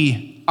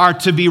we are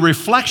to be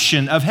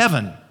reflection of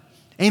heaven.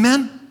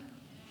 Amen?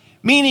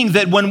 Meaning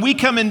that when we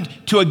come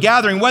into a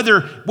gathering,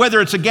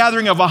 whether it's a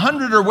gathering of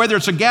 100 or whether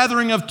it's a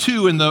gathering of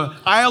 2 in the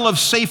aisle of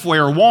Safeway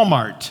or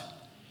Walmart,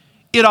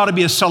 it ought to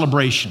be a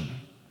celebration.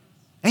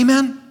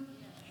 Amen?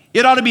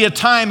 It ought to be a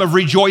time of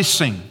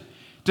rejoicing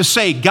to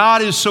say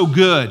God is so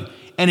good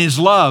and his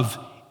love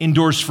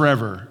endures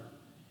forever.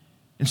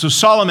 And so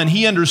Solomon,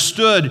 he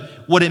understood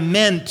what it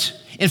meant.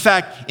 In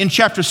fact, in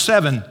chapter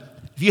 7,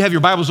 if you have your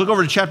Bibles, look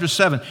over to chapter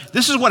 7.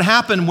 This is what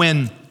happened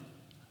when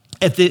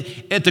at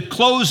the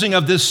closing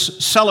of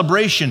this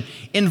celebration,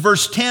 in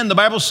verse 10, the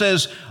Bible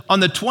says, on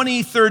the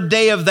 23rd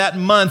day of that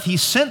month, he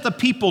sent the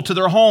people to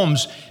their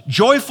homes,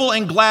 joyful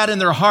and glad in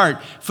their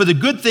heart, for the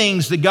good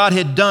things that God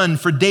had done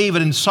for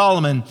David and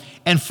Solomon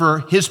and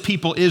for his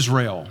people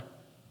Israel.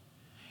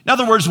 In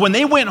other words, when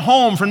they went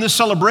home from this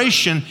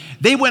celebration,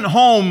 they went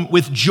home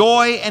with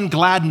joy and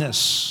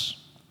gladness.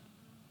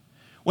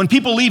 When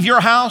people leave your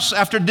house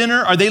after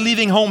dinner, are they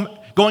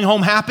going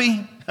home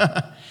happy?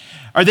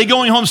 Are they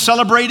going home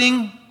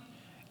celebrating?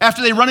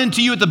 After they run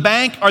into you at the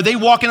bank, are they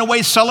walking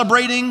away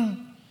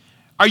celebrating?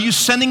 Are you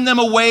sending them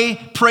away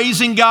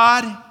praising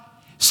God?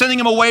 Sending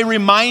them away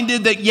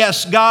reminded that,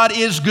 yes, God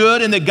is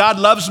good and that God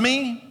loves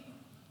me?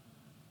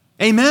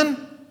 Amen?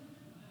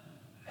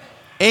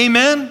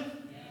 Amen?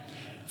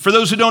 For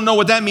those who don't know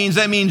what that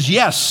means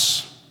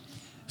yes,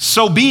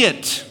 so be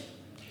it.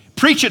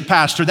 Preach it,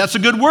 Pastor. That's a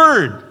good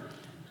word.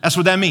 That's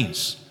what that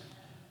means.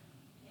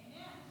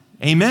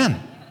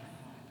 Amen.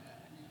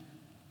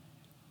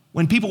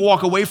 When people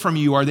walk away from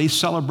you, are they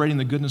celebrating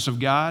the goodness of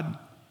God?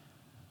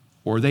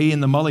 Or are they in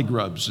the mully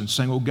grubs and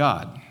saying, oh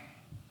God,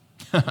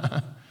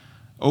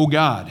 oh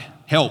God,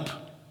 help.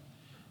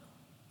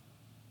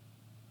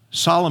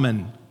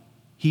 Solomon,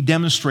 he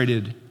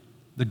demonstrated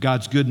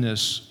God's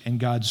goodness and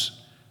God's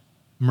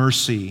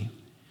mercy.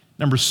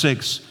 Number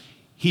 6,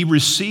 he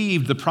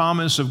received the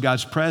promise of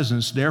God's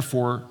presence,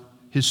 therefore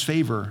his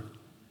favor.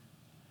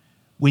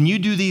 When you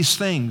do these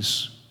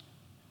things,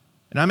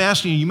 and I'm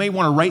asking you, you may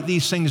want to write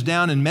these things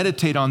down and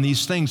meditate on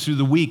these things through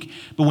the week.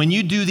 But when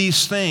you do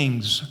these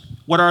things,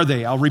 what are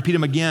they? I'll repeat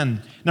them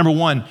again. Number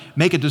 1,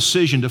 make a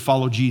decision to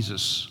follow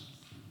Jesus.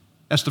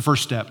 That's the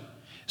first step.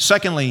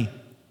 Secondly,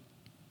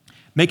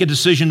 make a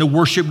decision to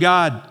worship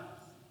God.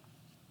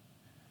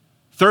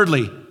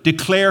 Thirdly,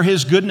 declare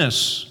his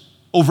goodness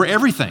over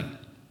everything.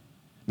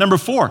 Number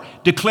 4,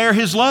 declare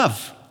his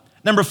love.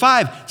 Number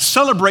 5,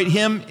 celebrate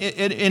him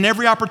in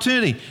every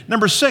opportunity.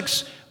 Number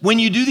 6, when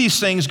you do these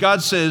things,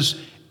 God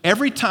says,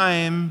 every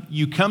time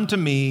you come to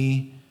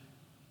me,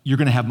 you're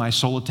going to have my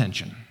sole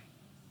attention.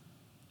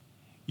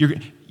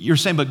 You're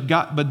saying,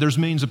 but there's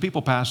millions of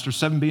people, Pastor,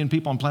 7 billion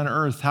people on planet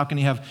Earth. How can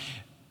you have?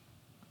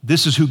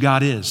 This is who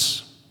God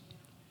is.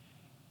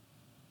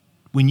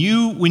 When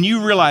you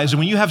realize, and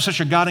when you have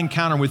such a God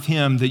encounter with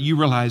him that you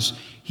realize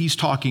he's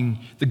talking,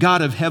 the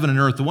God of heaven and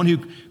earth, the one who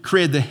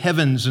created the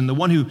heavens and the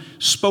one who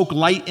spoke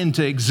light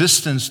into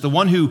existence, the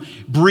one who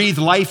breathed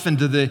life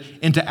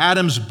into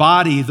Adam's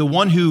body, the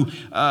one who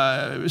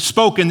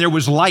spoke and there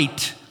was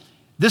light.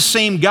 This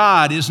same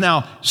God is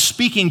now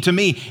speaking to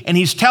me, and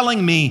he's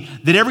telling me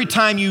that every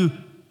time you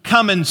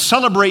come and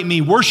celebrate me,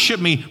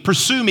 worship me,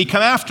 pursue me,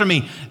 come after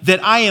me,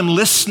 that I am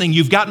listening.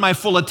 You've got my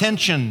full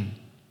attention.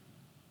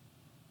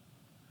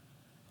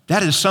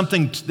 That is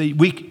something that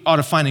we ought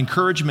to find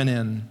encouragement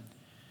in.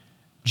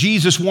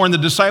 Jesus warned the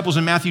disciples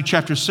in Matthew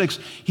chapter 6.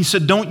 He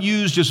said, don't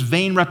use just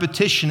vain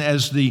repetition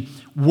as the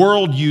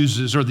world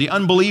uses or the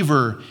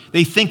unbeliever.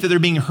 They think that they're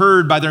being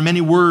heard by their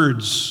many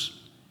words.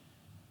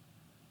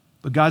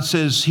 But God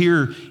says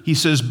here, he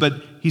says,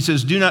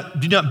 do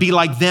not be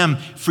like them,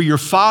 for your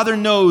Father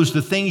knows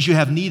the things you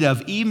have need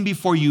of even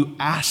before you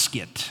ask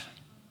it.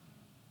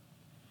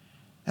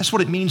 That's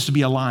what it means to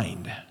be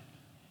aligned.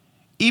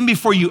 Even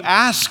before you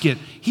ask it,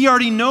 he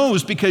already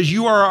knows because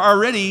you are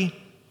already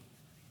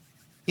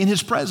in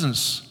his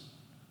presence.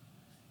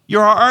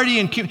 You're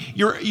already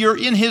you're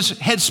in his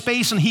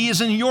headspace and he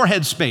is in your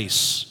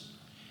headspace.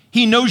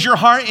 He knows your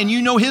heart and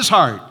you know his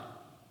heart.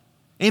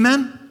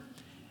 Amen?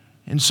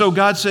 And so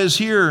God says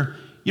here,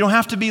 you don't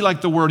have to be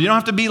like the world. You don't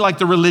have to be like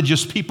the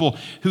religious people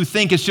who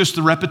think it's just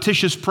the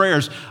repetitious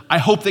prayers. I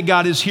hope that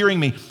God is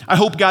hearing me. I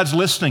hope God's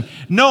listening.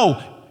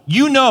 No,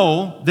 you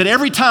know that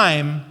every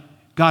time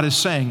God is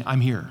saying,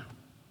 I'm here.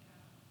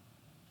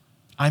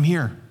 I'm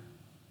here.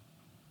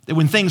 That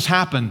when things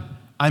happen,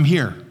 I'm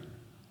here.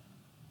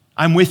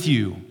 I'm with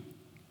you.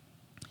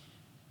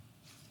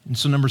 And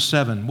so number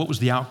 7, what was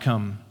the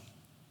outcome?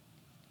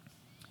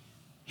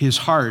 His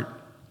heart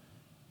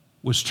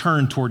was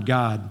turned toward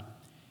God.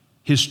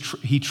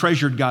 He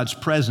treasured God's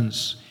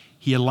presence.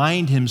 He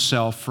aligned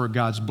himself for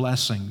God's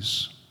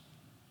blessings.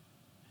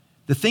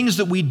 The things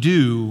that we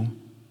do,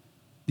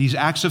 these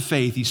acts of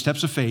faith, these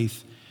steps of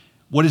faith,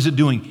 What is it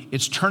doing?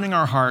 It's turning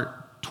our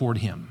heart toward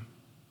him.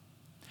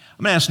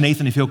 I'm going to ask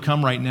Nathan if he'll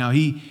come right now.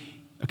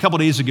 A couple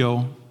days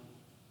ago,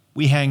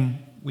 we hang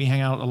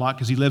out a lot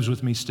because he lives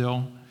with me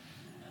still.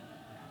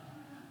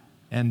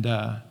 And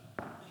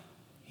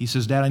he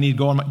says, Dad, I need to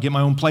go and get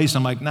my own place.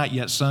 I'm like, not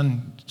yet,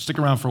 son. Stick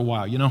around for a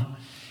while, you know.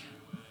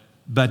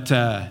 But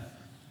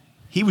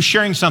he was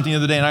sharing something the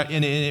other day,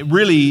 and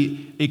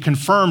it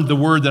confirmed the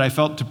word that I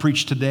felt to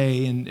preach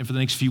today and for the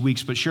next few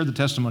weeks. But share the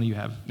testimony you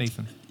have,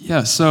 Nathan.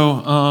 Yeah,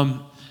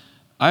 so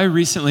I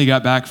recently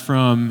got back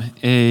from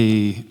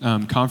a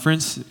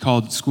conference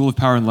called School of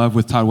Power and Love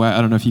with Todd White. I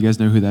don't know if you guys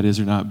know who that is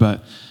or not,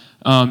 but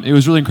it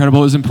was really incredible.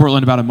 It was in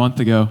Portland about a month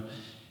ago.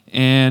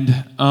 And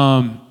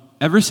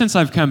ever since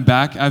I've come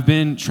back, I've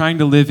been trying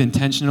to live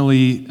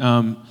intentionally.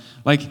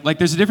 Like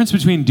there's a difference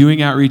between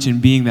doing outreach and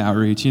being the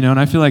outreach, you know? And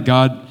I feel like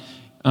God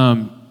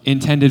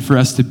intended for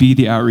us to be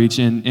the outreach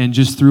and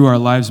just through our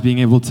lives being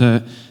able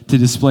to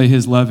display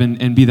his love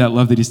and be that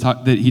love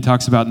that he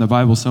talks about in the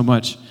Bible so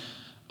much.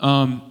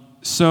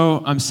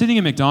 So I'm sitting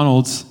in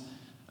McDonald's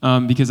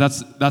because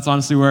that's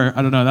honestly where,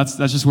 I don't know, that's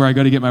just where I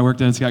go to get my work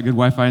done. It's got good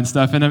Wi-Fi and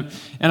stuff. And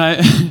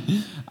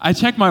I I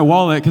check my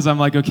wallet because I'm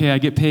like, okay, I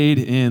get paid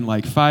in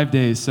like 5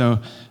 days. So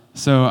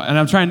and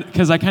I'm trying,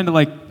 because I kind of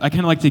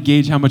like to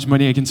gauge how much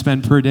money I can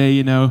spend per day,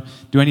 you know,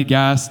 do I need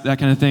gas, that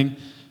kind of thing.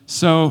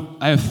 So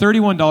I have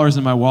 $31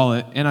 in my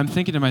wallet, and I'm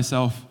thinking to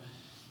myself,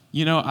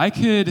 you know, I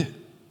could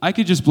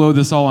just blow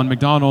this all on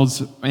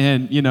McDonald's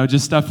and, you know,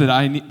 just stuff that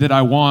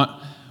I want,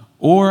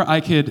 or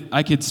I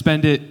could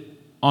spend it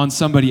on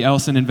somebody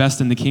else and invest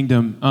in the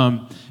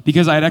kingdom.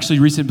 Because I had actually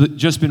recently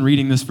just been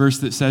reading this verse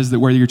that says that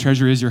where your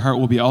treasure is, your heart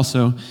will be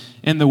also.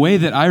 And the way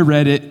that I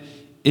read it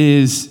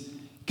is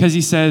because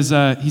he says,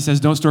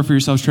 don't store for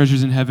yourselves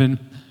treasures in heaven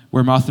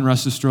where moth and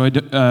rust destroy,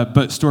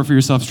 but store for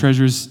yourselves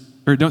treasures,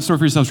 or don't store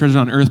for yourselves treasures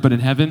on earth, but in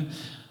heaven.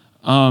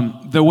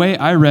 The way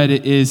I read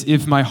it is,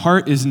 if my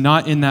heart is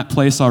not in that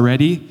place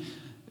already,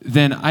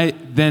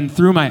 then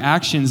through my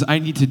actions, I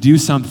need to do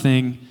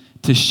something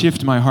to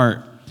shift my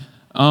heart.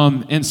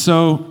 And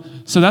so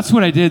that's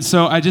what I did.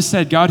 So I just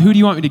said, God, who do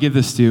you want me to give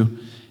this to?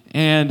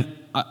 And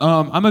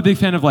I'm a big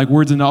fan of like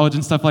words of knowledge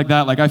and stuff like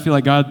that. Like I feel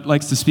like God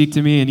likes to speak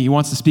to me, and he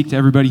wants to speak to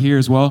everybody here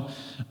as well.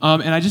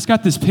 And I just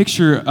got this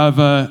picture of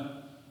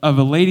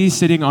a lady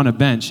sitting on a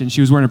bench, and she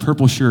was wearing a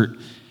purple shirt.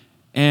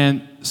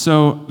 And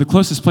so the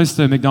closest place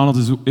to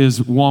McDonald's is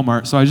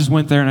Walmart. So I just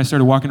went there and I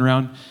started walking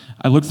around.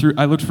 I looked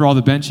for all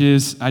the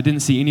benches. I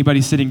didn't see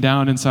anybody sitting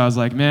down, and so I was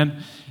like,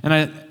 man.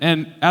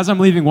 And as I'm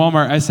leaving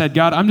Walmart, I said,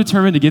 God, I'm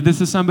determined to give this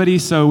to somebody,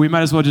 so we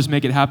might as well just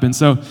make it happen.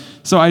 So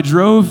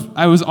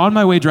I was on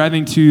my way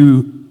driving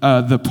to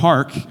the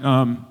park.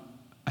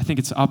 I think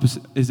it's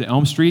opposite, is it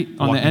Elm Street?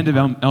 On the end of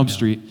Elm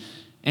Street.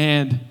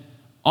 And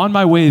on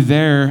my way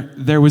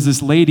there was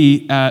this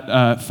lady at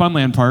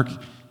Funland Park,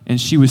 and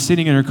she was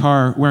sitting in her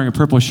car wearing a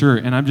purple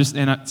shirt.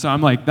 And so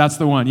I'm like, that's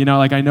the one, you know,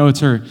 like I know it's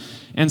her.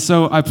 And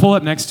so I pull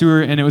up next to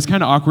her, and it was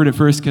kind of awkward at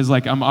first because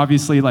like I'm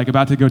obviously like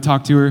about to go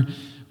talk to her.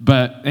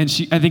 I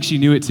think she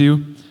knew it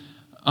too.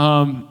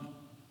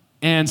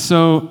 And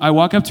so I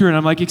walk up to her and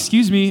I'm like,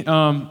 excuse me,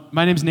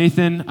 my name's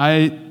Nathan.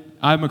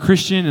 I'm a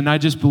Christian, and I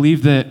just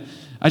believe that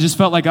I just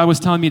felt like God was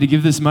telling me to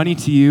give this money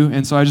to you,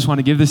 and so I just want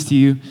to give this to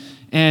you.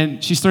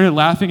 And she started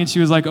laughing, and she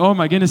was like, oh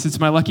my goodness, it's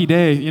my lucky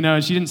day. You know,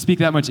 and she didn't speak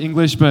that much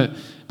English, but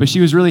she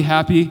was really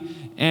happy.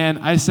 And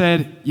I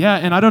said, yeah,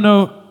 and I don't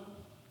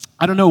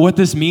know what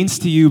this means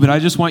to you, but I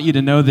just want you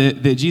to know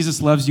that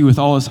Jesus loves you with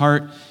all his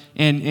heart.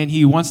 And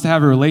he wants to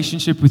have a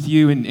relationship with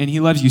you, and he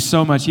loves you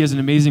so much. He has an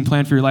amazing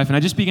plan for your life. And I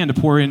just began to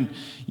pour in,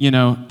 you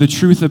know, the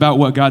truth about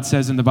what God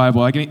says in the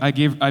Bible. I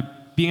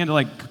began to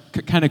like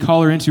kind of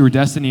call her into her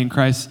destiny in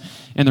Christ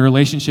and the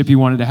relationship he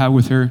wanted to have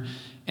with her.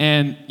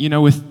 And you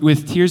know,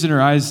 with tears in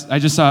her eyes, I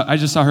just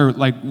saw her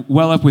like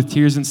well up with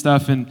tears and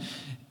stuff. And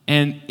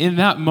in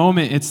that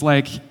moment, it's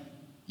like,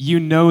 you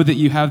know, that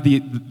you have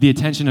the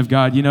attention of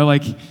God. You know,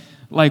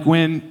 like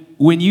when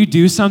you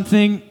do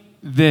something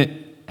that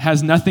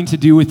has nothing to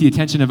do with the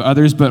attention of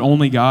others, but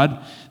only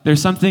God,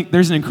 there's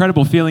an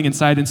incredible feeling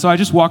inside. And so I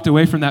just walked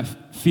away from that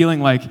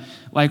feeling like,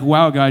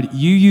 wow, God,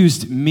 you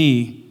used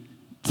me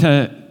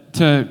to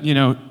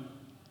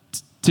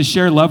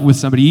share love with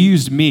somebody. You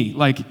used me.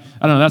 Like,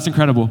 I don't know, that's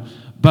incredible.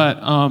 But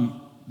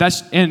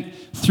and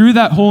through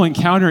that whole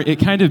encounter, it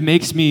kind of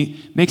makes me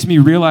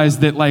realize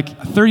that like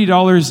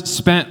 $30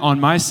 spent on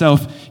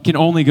myself can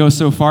only go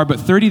so far, but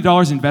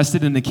 $30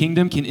 invested in the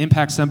kingdom can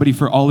impact somebody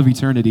for all of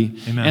eternity.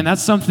 Amen. And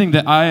that's something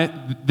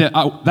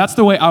that's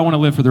the way I want to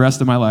live for the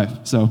rest of my life.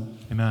 So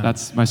Amen.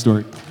 That's my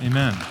story.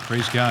 Amen.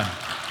 Praise God.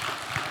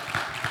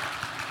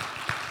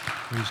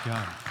 Praise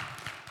God.